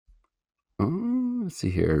Let's see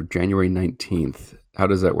here. January 19th. How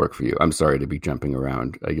does that work for you? I'm sorry to be jumping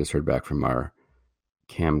around. I just heard back from our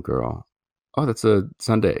cam girl. Oh, that's a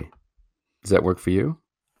Sunday. Does that work for you?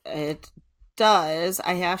 It does.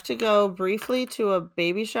 I have to go briefly to a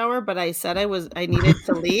baby shower, but I said I needed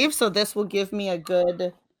to leave, so this will give me a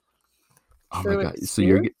good Oh my true God. So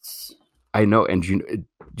you're, excuse. I know. And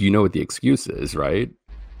do you know what the excuse is, right?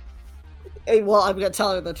 Well, I'm gonna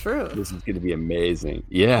tell her the truth, This is going to be amazing.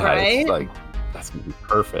 Yeah. It's right? like, that's going to be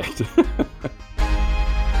perfect.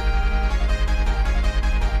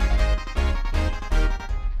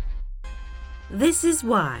 This is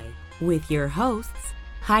Why, with your hosts,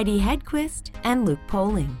 Heidi Hedquist and Luke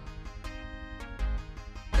Poling.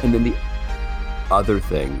 And then the other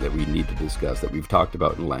thing that we need to discuss that we've talked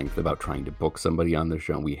about in length about trying to book somebody on the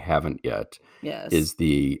show, and we haven't yet, Yes. is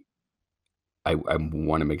I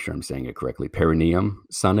want to make sure I'm saying it correctly, perineum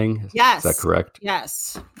sunning. Yes. Is that correct?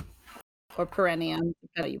 Yes. Or perennium,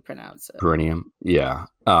 how you pronounce it. Perineum. Yeah.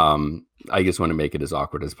 I just want to make it as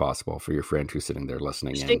awkward as possible for your friend who's sitting there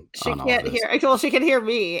listening She in on all can't of this. hear. Well, she can hear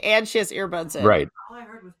me, and she has earbuds in. Right. All I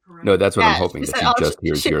heard was perennial. No, that's what I'm Yeah, hoping, she that said- she just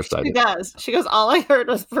hears your side. She does. She goes, all I heard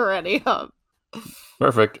was perennium.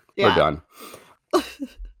 Perfect. Yeah. We're done.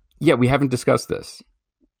 Yeah, we haven't discussed this.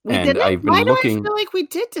 We And didn't. I've been Why looking- do I feel like we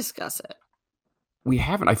did discuss it? We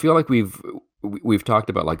haven't. I feel like we've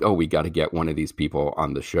talked about like, oh, we got to get one of these people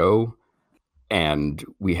on the show, and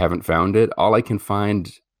we haven't found it. All I can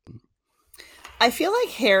find I feel like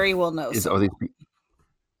Harry will know. is all these.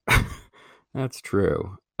 That's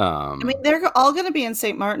true. I mean, they're all going to be in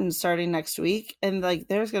St. Martin starting next week, and like,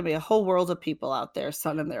 there's going to be a whole world of people out there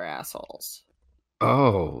sunning their assholes.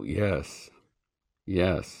 Oh yes,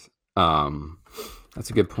 yes. That's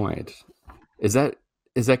a good point. Is that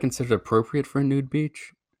considered appropriate for a nude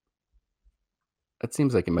beach? That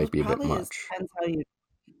seems like it might be a bit Probably much. depends how you.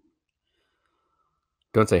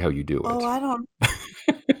 Don't say how you do it. Oh, I don't.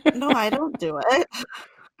 No, I don't do it.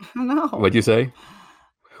 No. What'd you say?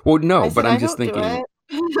 Well, no, I but said I'm I just don't do thinking.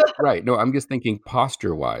 it. Right. No, I'm just thinking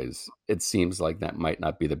posture wise, it seems like that might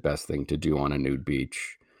not be the best thing to do on a nude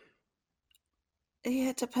beach. Yeah,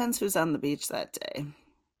 it depends who's on the beach that day.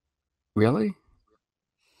 Really?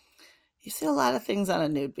 You see a lot of things on a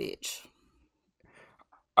nude beach.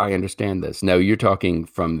 I understand this. Now you're talking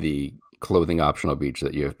from the clothing optional beach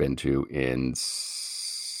that you have been to in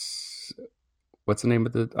what's the name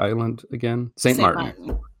of the island again? St.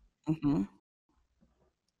 Martin. Mm-hmm.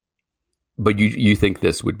 But you think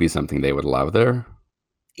this would be something they would allow there?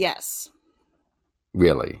 Yes.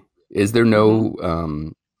 Really? Is there no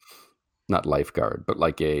not lifeguard, but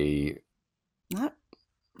like a Not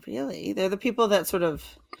really. They're the people that sort of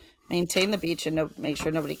maintain the beach and make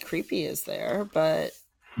sure nobody creepy is there. But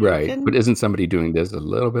right? But isn't somebody doing this a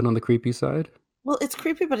little bit on the creepy side? Well, it's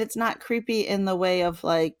creepy, but it's not creepy in the way of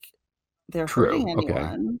like they're True. hurting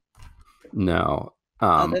anyone. Okay. No.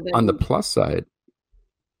 Other than- On the plus side,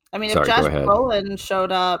 I mean, Sorry, if Josh go ahead. Brolin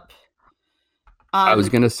showed up, I was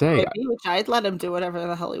going to say, beach, I'd let him do whatever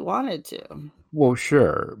the hell he wanted to. well,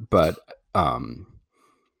 sure, but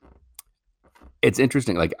it's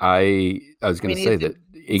interesting. Like I was going to say that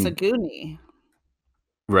It's a goonie.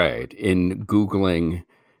 right in Googling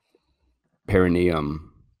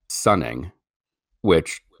perineum sunning,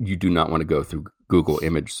 which you do not want to go through Google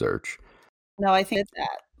image search. No, I think it's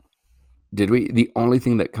that. Did we? The only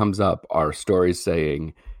thing that comes up are stories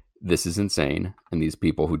saying this is insane and these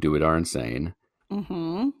people who do it are insane,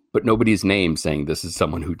 Mm-hmm. but nobody's name saying this is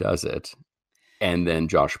someone who does it, and then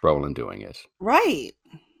Josh Brolin doing it. Right.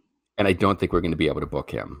 And I don't think we're going to be able to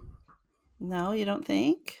book him. No, you don't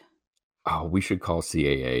think? Oh, we should call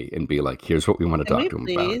CAA and be like, here's what we want to Can talk we to him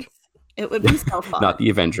please? about. It would be so fun. Not the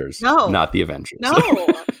Avengers. No. Not the Avengers. No,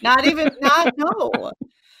 not even, no.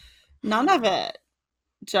 None of it.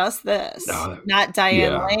 Just this. No, Not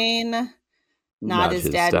Diane yeah. Lane. Not his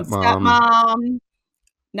dad and stepmom. stepmom.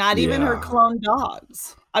 Not even her Yeah. clone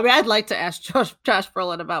dogs. I mean, I'd like to ask Josh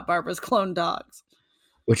Brolin about Barbara's clone dogs.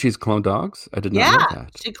 What, she's cloned dogs? I did not Yeah, know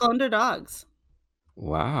that. she cloned her dogs.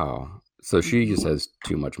 Wow. So she just has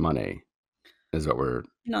too much money. Is that what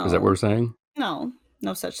No, we're saying?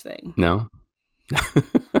 no such thing. No?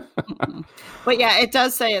 Mm-mm. But yeah, it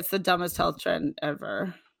does say it's the dumbest health trend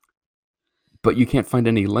ever. But you can't find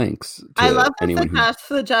any links to I love that anyone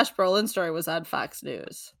the Josh Brolin story was on Fox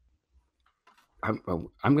News. I'm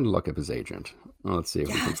going to look up his agent. Well, let's see if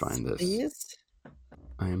we can find this. Please.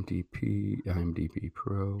 IMDb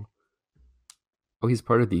Pro. Oh, he's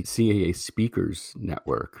part of the CAA Speakers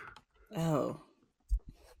Network. Oh.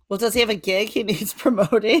 Well, does he have a gig he needs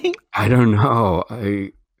promoting? I don't know.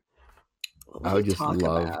 I What would would he just talk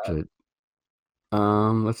love about? to.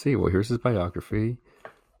 Let's see. Well, here's his biography.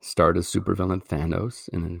 Starred as supervillain Thanos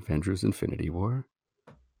in Avengers Infinity War.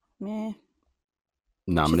 Meh.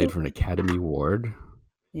 Nominated for an Academy Award.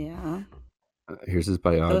 Yeah. Here's his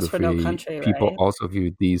biography. Those for No Country, People right? also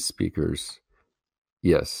viewed these speakers.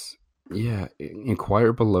 Yes. Yeah.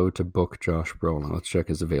 Inquire below to book Josh Brolin. Let's check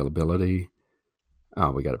his availability.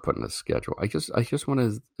 Oh, we got to put in a schedule. I just want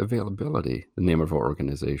his availability. The name of our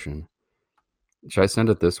organization. Should I send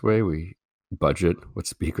it this way? We budget. What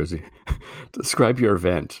speakers? Describe your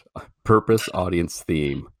event. Purpose, audience,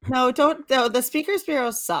 theme. No, don't. No, the Speakers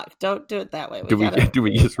Bureau suck. Don't do it that way. Do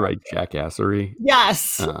we just write jackassery?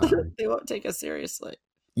 Yes. They won't take us seriously.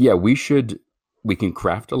 Yeah, we can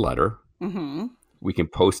craft a letter. Mm-hmm. We can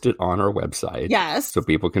post it on our website. Yes. So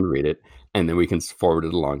people can read it. And then we can forward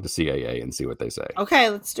it along to CAA and see what they say. Okay,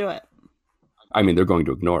 let's do it. I mean, they're going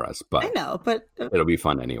to ignore us, but I know, but it'll be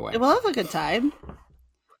fun anyway. We'll have a good time.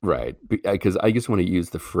 Right. Because I just want to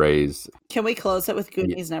use the phrase. Can we close it with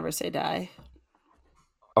Goonies Never Say Die?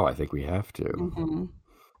 Oh, I think we have to. Mm-hmm.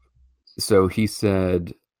 So he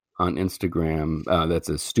said on Instagram, that's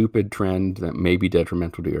a stupid trend that may be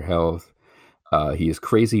detrimental to your health. He is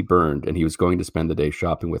crazy burned, and he was going to spend the day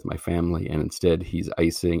shopping with my family, and instead he's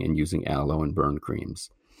icing and using aloe and burn creams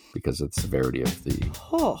because of the severity of the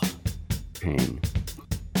pain.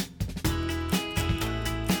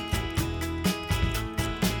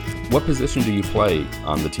 What position do you play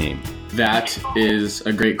on the team? That is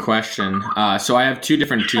a great question. So I have two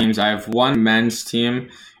different teams. I have one men's team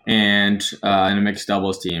and a mixed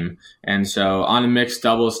doubles team. And so on a mixed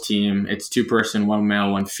doubles team, it's 2-person, 1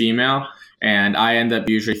 male, 1 female. And I end up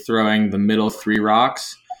usually throwing the middle 3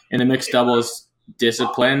 rocks. In the mixed doubles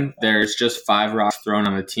discipline, there's just 5 rocks thrown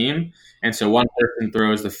on the team. And so one person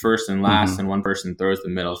throws the first and last, and one person throws the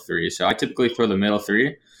middle 3. So I typically throw the middle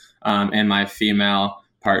 3, and my female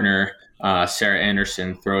partner, Sarah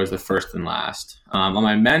Anderson, throws the first and last. On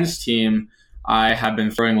my men's team, I have been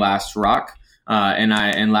throwing last rock,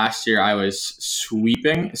 and last year I was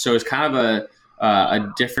sweeping. So it's kind of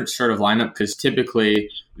a different sort of lineup because typically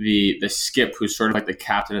the skip, who's sort of like the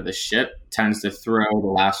captain of the ship, tends to throw the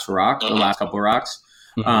last rock, the last couple of rocks.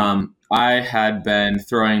 I had been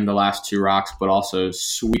throwing the last 2 rocks, but also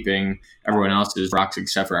sweeping everyone else's rocks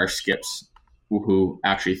except for our skips, who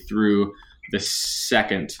actually threw the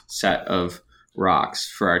second set of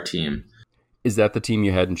rocks for our team. Is that the team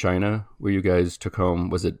you had in China where you guys took home,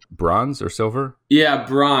 was it bronze or silver? Yeah,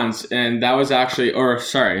 bronze. And that was actually,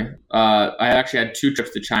 I actually had 2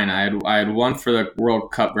 trips to China. I had one for the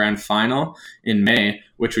World Cup Grand Final in May,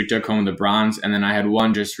 which we took home the bronze. And then I had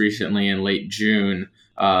one just recently in late June,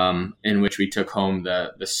 in which we took home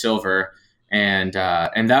the silver. And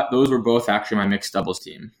those were both actually my mixed doubles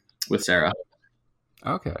team with Sarah.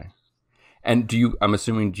 Okay. And I'm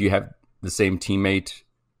assuming, do you have the same teammate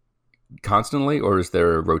constantly, or is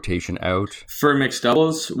there a rotation out? For mixed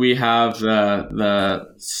doubles, we have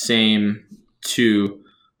the same 2,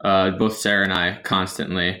 both Sarah and I,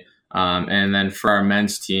 constantly. And then for our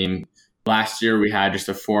men's team, last year we had just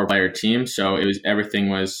a 4-player team, so everything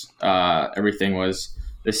was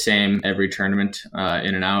the same every tournament,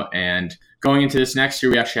 in and out. And going into this next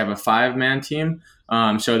year, we actually have a 5-man team,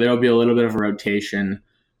 so there will be a little bit of a rotation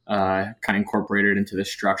kind of incorporated into the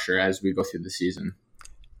structure as we go through the season.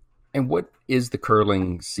 And what is the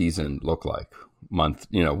curling season look like? Month,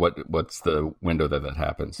 what's the window that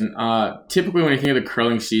happens? Typically, when you think of the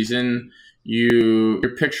curling season,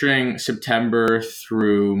 you're picturing September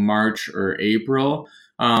through March or April.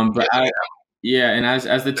 And as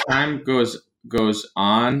the time goes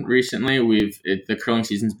on recently, the curling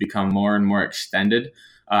season's become more and more extended,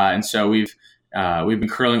 and so we've been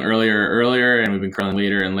curling earlier, and we've been curling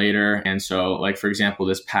later and later. And so, like for example,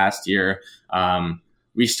 this past year,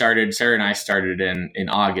 Sarah and I started in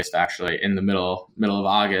August, actually, in the middle of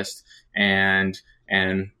August, and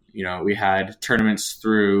we had tournaments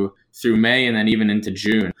through May and then even into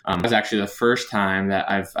June. It was actually the first time that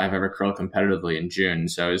I've ever curled competitively in June.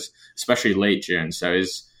 So it was especially late June. So it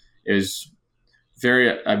was very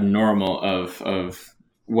abnormal of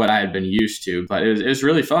what I had been used to, but it was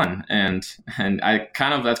really fun, and that's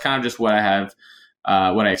kind of just what I have,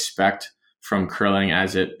 what I expect from curling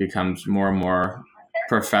as it becomes more and more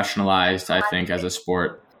professionalized, I think, as a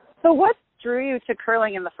sport. So what drew you to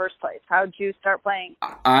curling in the first place? How did you start playing?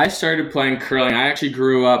 I started playing curling. I actually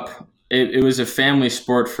grew up it was a family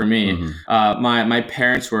sport for me. Mm-hmm. My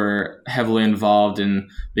parents were heavily involved in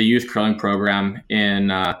the youth curling program in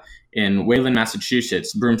Wayland,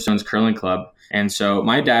 Massachusetts, Broomstones Curling Club. And so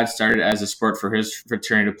my dad started as a sport for his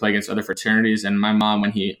fraternity to play against other fraternities. And my mom,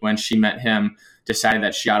 when she met him, decided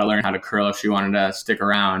that she ought to learn how to curl if she wanted to stick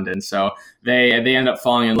around. And so they ended up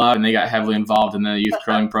falling in love, and they got heavily involved in the youth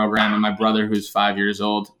curling program. And my brother, who's 5 years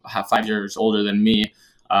older than me,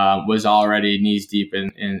 was already knees deep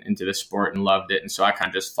into the sport and loved it. And so I kind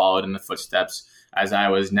of just followed in the footsteps, as I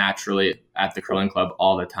was naturally at the curling club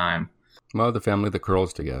all the time. Well, the family that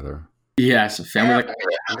curls together. Yes, a family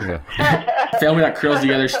that curls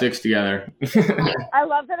together sticks together. I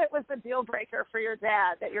love that it was the deal breaker for your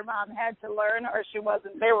dad that your mom had to learn, or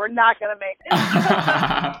they were not going to make it.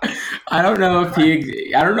 I don't know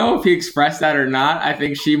if he expressed that or not. I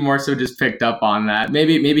think she more so just picked up on that.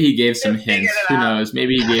 Maybe he gave some hints. Who knows?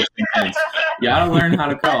 Maybe he gave some hints. You got to learn how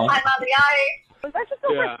to curl. I'm on the ice. Let's just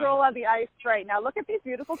go for a stroll on the ice right now. Look at these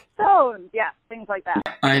beautiful stones. Yeah, things like that.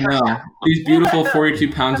 I know. These beautiful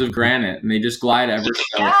 42 pounds of granite, and they just glide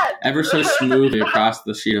ever so smoothly across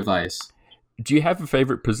the sheet of ice. Do you have a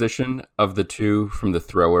favorite position of the two, from the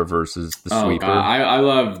thrower versus the sweeper?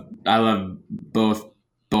 God. I love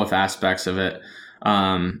both aspects of it.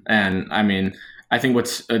 And I mean, I think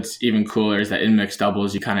what's even cooler is that in mixed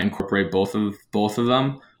doubles, you kind of incorporate both of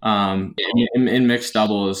them. In mixed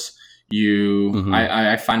doubles,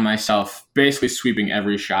 I find myself basically sweeping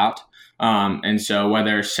every shot. And so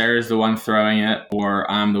whether Sarah's the one throwing it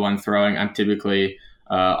or I'm the one throwing, I'm typically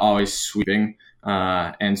always sweeping.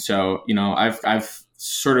 And so, I've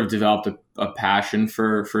sort of developed a passion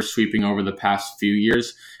for sweeping over the past few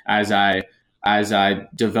years as I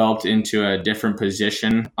developed into a different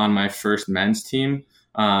position on my first men's team.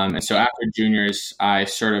 And so after juniors, I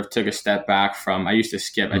sort of took a step back I used to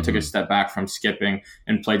skip. I took a step back from skipping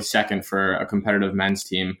and played second for a competitive men's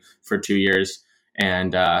team for 2 years.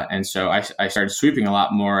 And so I started sweeping a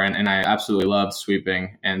lot more, and I absolutely loved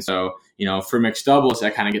sweeping. And so, for mixed doubles, I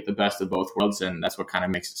kind of get the best of both worlds, and that's what kind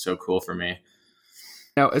of makes it so cool for me.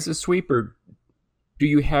 Now, as a sweeper, do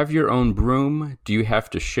you have your own broom? Do you have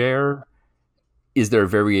to share? Is there a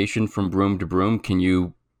variation from broom to broom? Can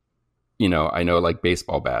you, I know like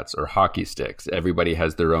baseball bats or hockey sticks, everybody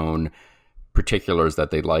has their own particulars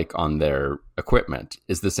that they like on their equipment.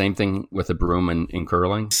 Is the same thing with a broom in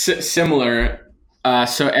curling? Similar.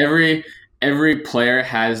 So every player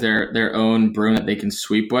has their own broom that they can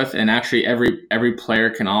sweep with, and actually every player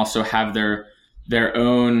can also have their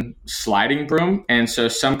own sliding broom. And so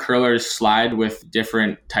some curlers slide with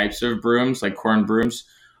different types of brooms, like corn brooms,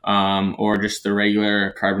 or just the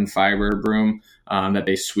regular carbon fiber broom that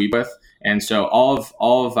they sweep with. And so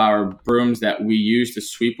all of our brooms that we use to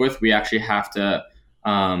sweep with, we actually have to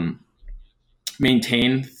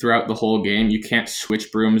maintain throughout the whole game. You can't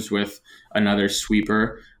switch brooms with another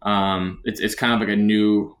sweeper. It's kind of like a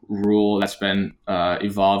new rule that's been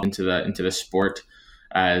evolved into the sport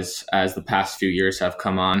as the past few years have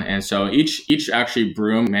come on. And so each actually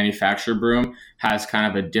manufacturer broom has kind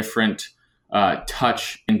of a different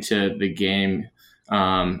touch into the game,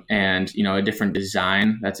 and a different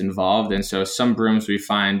design that's involved. And so some brooms we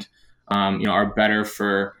find are better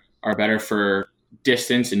for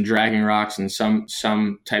distance and dragging rocks, and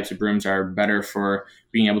some types of brooms are better for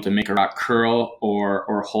being able to make a rock curl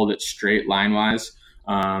or hold it straight line wise.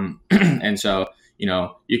 And so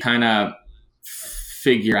you kind of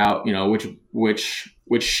figure out which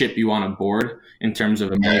ship you want to board in terms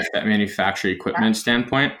of a manufacturer equipment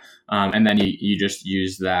standpoint, and then you just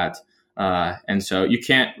use that. And so you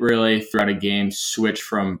can't really throughout a game switch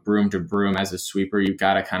from broom to broom as a sweeper. You've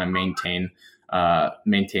got to kind of maintain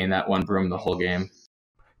that one broom the whole game.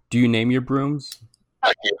 Do you name your brooms?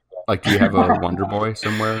 Like, do you have a Wonder Boy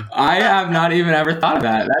somewhere? I have not even ever thought of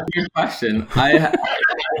that. That's a good question.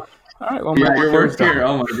 All right, well, your work here.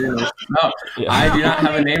 Oh my goodness. No, yeah. I do not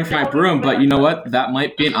have a name for my broom, but you know what? That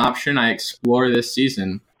might be an option I explore this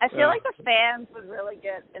season. I feel like the fans would really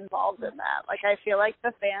get involved in that. Like, I feel like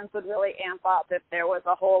the fans would really amp up if there was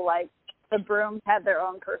a whole, the brooms had their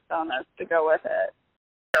own personas to go with it.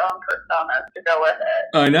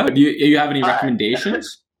 I know. Do you have any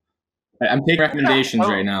recommendations? I'm taking recommendations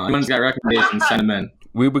right now. Anyone's got recommendations, send them in.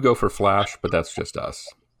 We would go for Flash, but that's just us.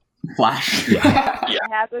 Flash. Yeah. I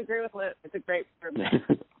have to agree with Luke. It's a great broom name.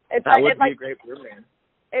 That would be a great broom name.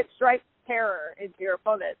 It strikes terror into your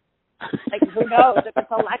opponent. Like, who knows if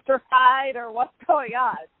it's electrified or what's going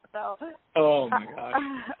on. So. Oh my gosh.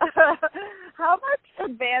 How much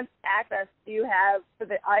advanced access do you have to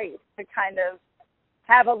the ice to kind of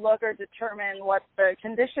have a look or determine what the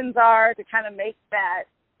conditions are to kind of make that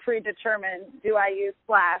predetermine, do I use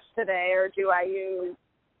Flash today or do I use,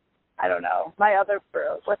 I don't know, my other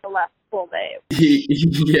brew with a less full name?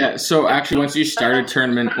 Yeah. So actually, once you start a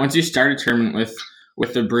tournament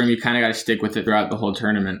with the broom, you kind of got to stick with it throughout the whole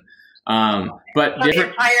tournament. But for different, the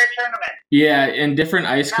entire tournament. yeah, in different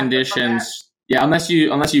ice conditions. Yeah, unless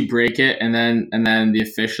you break it, and then the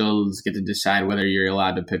officials get to decide whether you're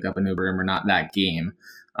allowed to pick up a new broom or not that game.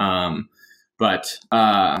 But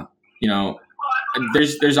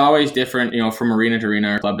there's always different, from arena to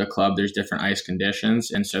arena or club to club, there's different ice conditions,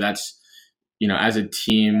 and so that's, as a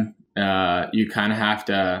team, you kind of have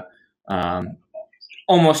to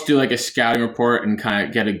almost do like a scouting report and kind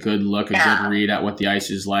of get a good look, a good read at what the ice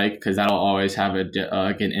is like, because that'll always have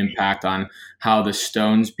an impact on how the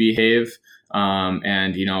stones behave.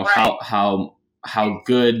 And how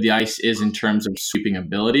good the ice is in terms of sweeping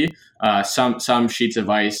ability. Some sheets of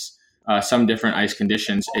ice, some different ice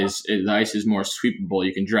conditions the ice is more sweepable.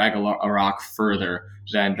 You can drag a rock further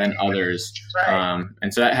than others,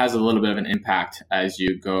 and so that has a little bit of an impact as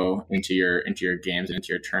you go into your games and into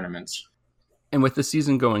your tournaments. And with the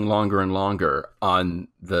season going longer and longer on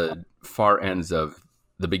the far ends of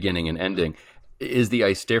the beginning and ending, is the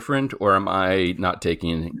ice different, or am I not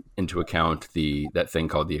taking into account that thing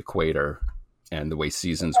called the equator and the way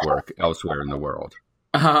seasons work elsewhere in the world?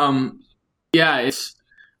 I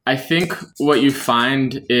think what you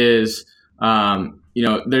find is,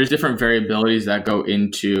 there's different variabilities that go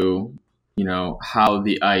into, how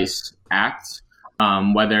the ice acts,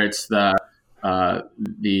 whether it's the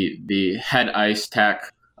head ice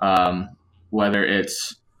tech, whether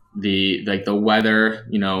it's the weather,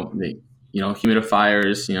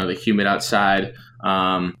 humidifiers, the humid outside,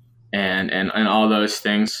 and all those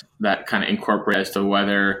things that kind of incorporate as to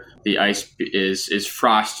whether the ice is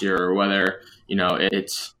frostier or whether,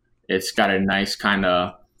 it's got a nice kind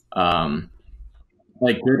of,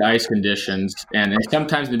 good ice conditions. And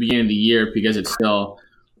sometimes at the beginning of the year, because it's still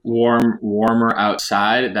warmer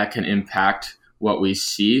outside, that can impact what we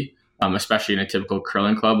see, especially in a typical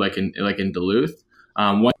curling club, like in Duluth.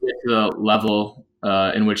 Once you get to the level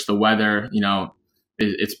in which the weather,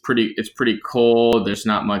 it's pretty cold. There's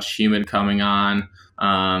not much humid coming on.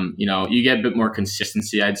 You get a bit more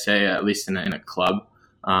consistency, I'd say, at least in a club.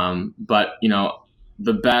 But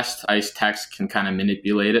the best ice techs can kind of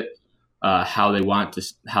manipulate it, how they want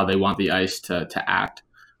the ice to act,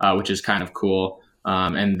 which is kind of cool.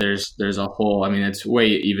 And there's a whole, it's way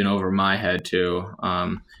even over my head too.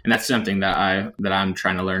 And that's something that I'm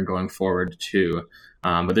trying to learn going forward too.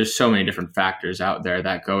 But there's so many different factors out there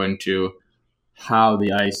that go into how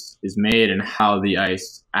the ice is made and how the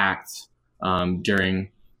ice acts during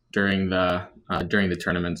the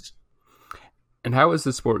tournaments. And how has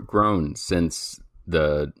the sport grown since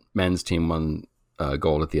the men's team won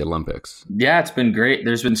gold at the Olympics? Yeah, it's been great.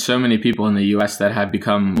 There's been so many people in the U.S. that have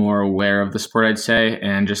become more aware of the sport, I'd say,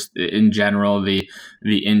 and just in general, the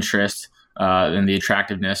interest and the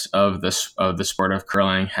attractiveness of the sport of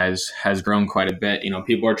curling has grown quite a bit.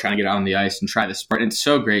 People are trying to get out on the ice and try the sport. It's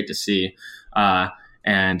so great to see.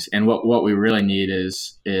 And what we really need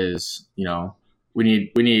is we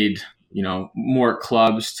need more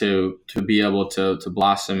clubs to be able to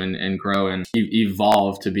blossom and grow and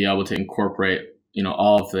evolve, to be able to incorporate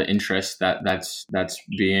all of the interest that's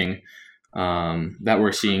being that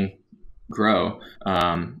we're seeing grow.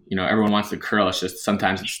 Everyone wants to curl. It's just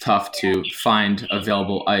sometimes it's tough to find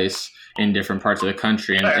available ice in different parts of the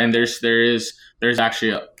country, and there's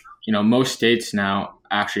actually most states now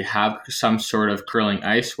actually have some sort of curling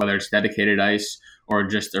ice, whether it's dedicated ice or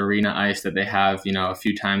just arena ice that they have a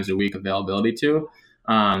few times a week availability to.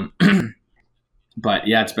 But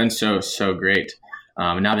yeah, it's been so great.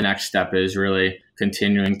 Now the next step is really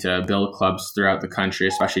continuing to build clubs throughout the country,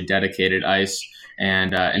 especially dedicated ice,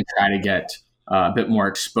 and try to get a bit more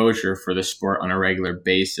exposure for the sport on a regular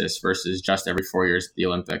basis versus just every 4 years at the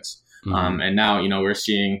Olympics. Mm-hmm. And now we're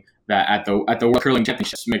seeing that at the World Curling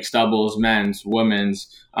Championships, mixed doubles, men's, women's,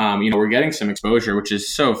 we're getting some exposure, which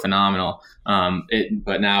is so phenomenal.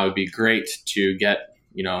 But now it'd be great to get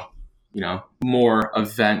more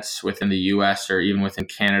events within the U.S. or even within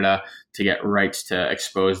Canada to get rights to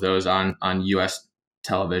expose those on U.S.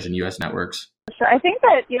 television, U.S. networks. Sure. I think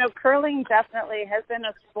that, curling definitely has been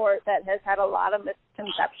a sport that has had a lot of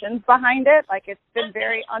misconceptions behind it. Like, it's been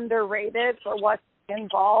very underrated for what's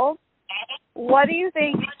involved. What do you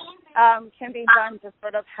think can be done to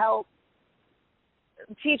sort of help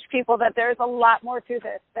teach people that there's a lot more to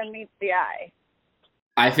this than meets the eye?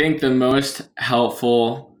 I think the most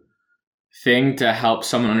helpful thing to help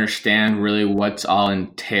someone understand really what's all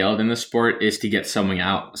entailed in the sport is to get someone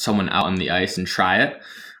out on the ice and try it.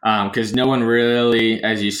 because no one really,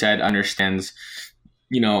 as you said, understands,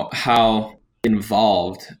 how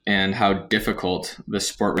involved and how difficult the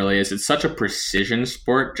sport really is. It's such a precision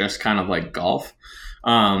sport, just kind of like golf.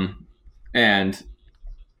 And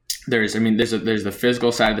there's the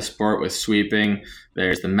physical side of the sport with sweeping.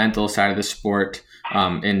 There's the mental side of the sport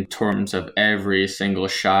in terms of every single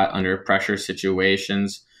shot under pressure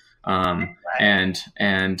situations. And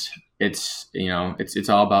it's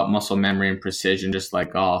all about muscle memory and precision, just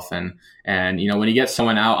like golf. And when you get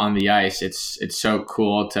someone out on the ice, it's so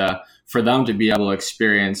cool for them to be able to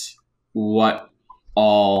experience what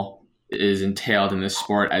all is entailed in this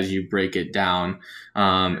sport as you break it down.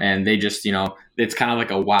 And they just, it's kind of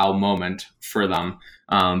like a wow moment for them.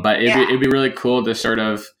 But it'd be really cool to sort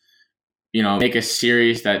of, make a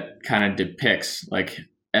series that kind of depicts like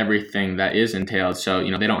everything that is entailed. So,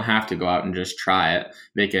 they don't have to go out and just try it.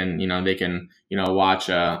 They can watch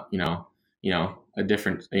a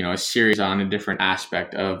different, a series on a different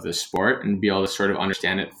aspect of the sport and be able to sort of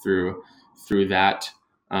understand it through that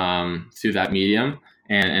medium.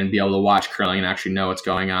 And be able to watch curling and actually know what's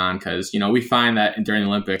going on. Because, we find that during the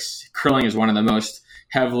Olympics, curling is one of the most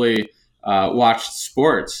heavily watched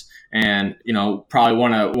sports. And, probably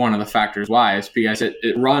one of the factors why is because it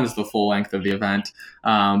runs the full length of the event.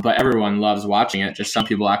 But everyone loves watching it. Just some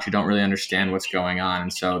people actually don't really understand what's going on.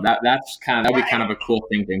 And so that'd be kind of a cool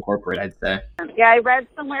thing to incorporate, I'd say. Yeah, I read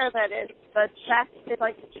somewhere that it's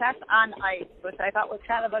like chess on ice, which I thought was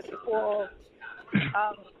kind of a cool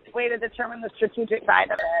way to determine the strategic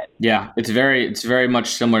side of it. Yeah, it's very much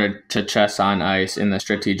similar to chess on ice in the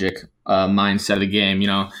strategic mindset of the game.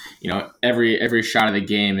 Every shot of the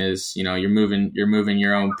game is, you're moving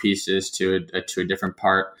your own pieces to a different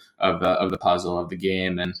part of the puzzle of the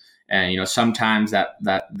game, and sometimes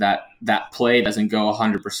that play doesn't go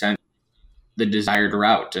 100% the desired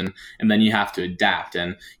route, and then you have to adapt.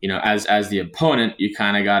 And as the opponent, you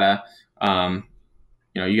kind of gotta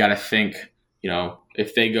you gotta think,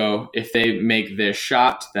 if they make this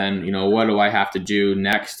shot, then, what do I have to do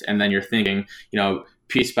next? And then you're thinking,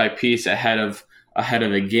 piece by piece ahead of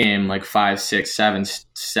a game, like 5, 6,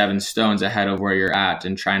 7 stones ahead of where you're at,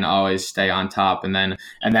 and trying to always stay on top. And then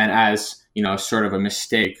as, sort of a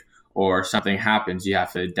mistake or something happens, you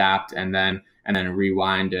have to adapt and then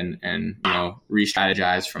rewind and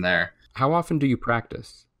re-strategize from there. How often do you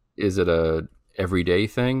practice? Is it a everyday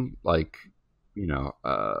thing, like,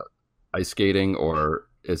 ice skating, or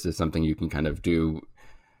is this something you can kind of do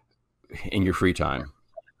in your free time?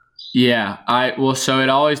 Yeah, so it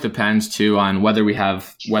always depends too on whether we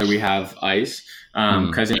have ice.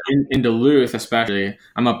 Because in Duluth, especially,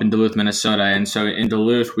 I'm up in Duluth, Minnesota, and so in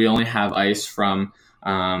Duluth we only have ice from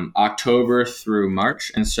October through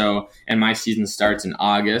March, and my season starts in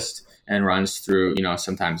August and runs through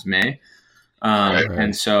sometimes May, right.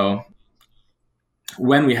 And so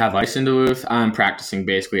when we have ice in Duluth, I'm practicing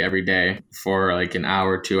basically every day for like an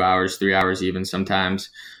hour, 2 hours, 3 hours even sometimes.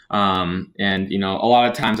 And a lot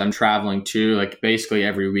of times I'm traveling too, like basically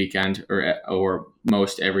every weekend or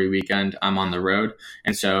most every weekend I'm on the road.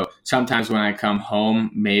 And so sometimes when I come home,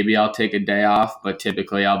 maybe I'll take a day off, but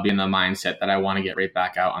typically I'll be in the mindset that I want to get right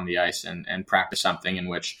back out on the ice and practice something in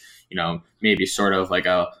which, maybe sort of like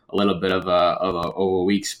a little bit of a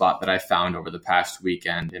weak spot that I found over the past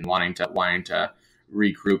weekend, and wanting to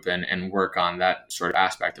regroup and work on that sort of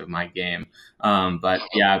aspect of my game. But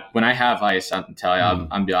yeah, when I have ice, I'll tell you,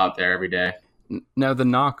 I'm out there every day. Now, the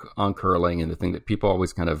knock on curling, and the thing that people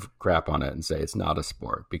always kind of crap on it and say it's not a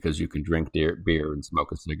sport because you can drink beer and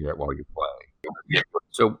smoke a cigarette while you play.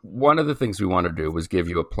 So one of the things we want to do was give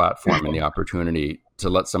you a platform and the opportunity to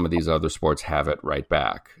let some of these other sports have it right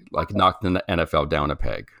back, like knock the NFL down a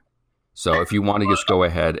peg. So if you want to just go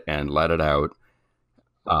ahead and let it out,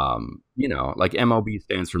 like MLB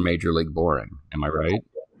stands for Major League Boring. Am I right?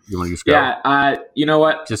 You want to just go? Yeah. You know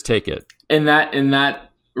what? Just take it. In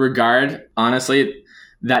that regard, honestly,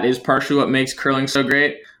 that is partially what makes curling so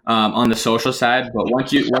great on the social side. But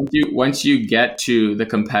once you get to the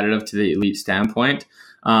competitive, to the elite standpoint,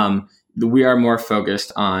 we are more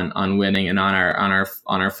focused on winning and on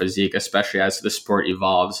our physique, especially as the sport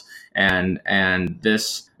evolves. And the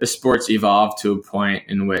sport's evolved to a point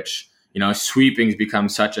in which sweepings become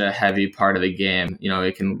such a heavy part of the game.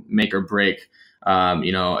 It can make or break,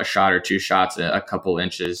 a shot or two shots, a couple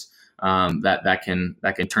inches, that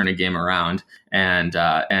can turn a game around. And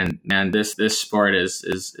man, this sport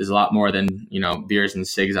is a lot more than, beers and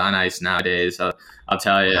cigs on ice nowadays. I'll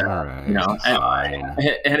tell you,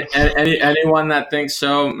 anyone that thinks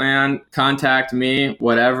so, man, contact me,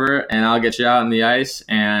 whatever, and I'll get you out on the ice,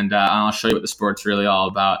 and I'll show you what the sport's really all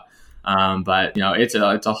about. But it's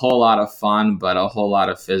a whole lot of fun, but a whole lot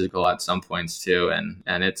of physical at some points too.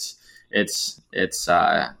 And it's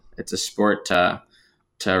a sport to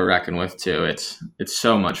reckon with too. It's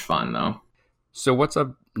so much fun though. So what's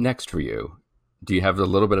up next for you? Do you have a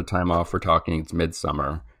little bit of time off? We're talking it's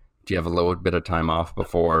midsummer. Do you have a little bit of time off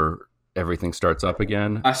before everything starts up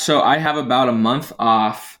again? So I have about a month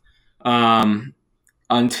off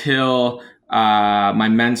until my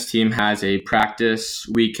men's team has a practice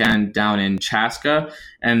weekend down in Chaska,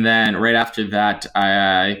 and then right after that,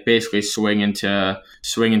 I basically swing into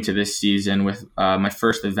this season with my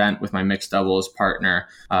first event with my mixed doubles partner,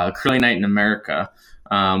 Curling Night in America,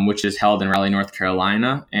 which is held in Raleigh, North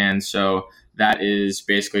Carolina, and so that is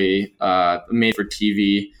basically a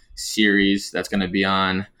made-for-TV series that's going to be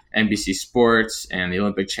on NBC Sports and the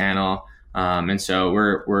Olympic Channel, and so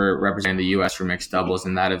we're representing the U.S. for mixed doubles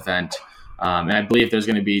in that event. And I believe there's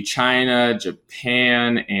going to be China,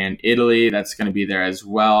 Japan, and Italy that's going to be there as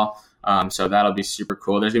well. So that'll be super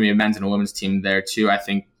cool. There's going to be a men's and a women's team there too. I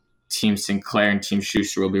think Team Sinclair and Team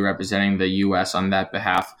Schuster will be representing the U.S. on that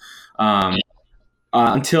behalf.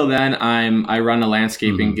 Until then, I run a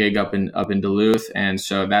landscaping gig up in Duluth, and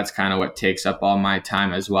so that's kind of what takes up all my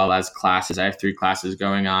time, as well as classes. I have 3 classes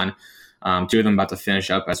going on, 2 of them about to finish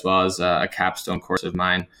up, as well as a capstone course of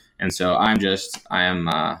mine. And so I'm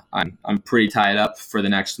pretty tied up for the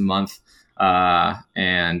next month,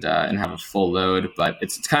 and have a full load. But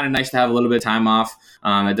it's kind of nice to have a little bit of time off.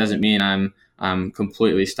 It doesn't mean I'm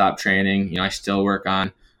completely stopped training. I still work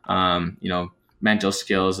on mental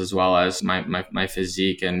skills as well as my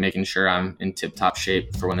physique, and making sure I'm in tip-top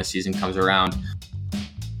shape for when the season comes around.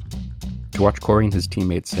 To watch Corey and his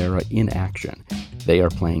teammate Sarah in action, they are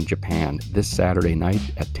playing Japan this Saturday night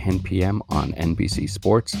at 10 p.m. on NBC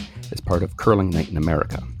Sports as part of Curling Night in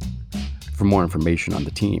America. For more information on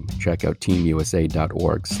the team, check out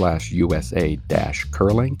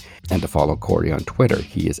teamusa.org/USA-curling, and to follow Corey on Twitter,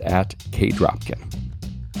 he is at @KDropkin.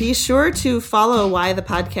 Be sure to follow Why the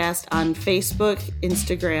Podcast on Facebook,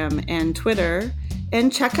 Instagram, and Twitter,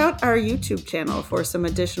 and check out our YouTube channel for some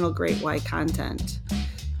additional great Why content.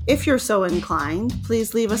 If you're so inclined,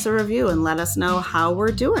 please leave us a review and let us know how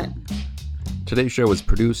we're doing. Today's show is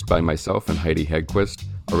produced by myself and Heidi Hedquist.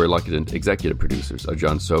 Our reluctant executive producers are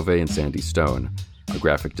John Sauvé and Sandy Stone. Our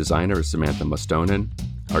graphic designer is Samantha Mustonen.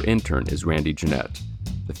 Our intern is Randy Jeanette.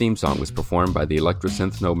 The theme song was performed by the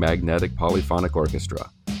Electrosyntho-Magnetic Polyphonic Orchestra.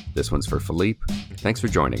 This one's for Philippe. Thanks for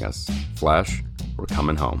joining us. Flash, we're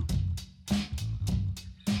coming home.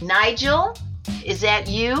 Nigel, is that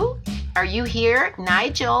you? Are you here,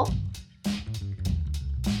 Nigel?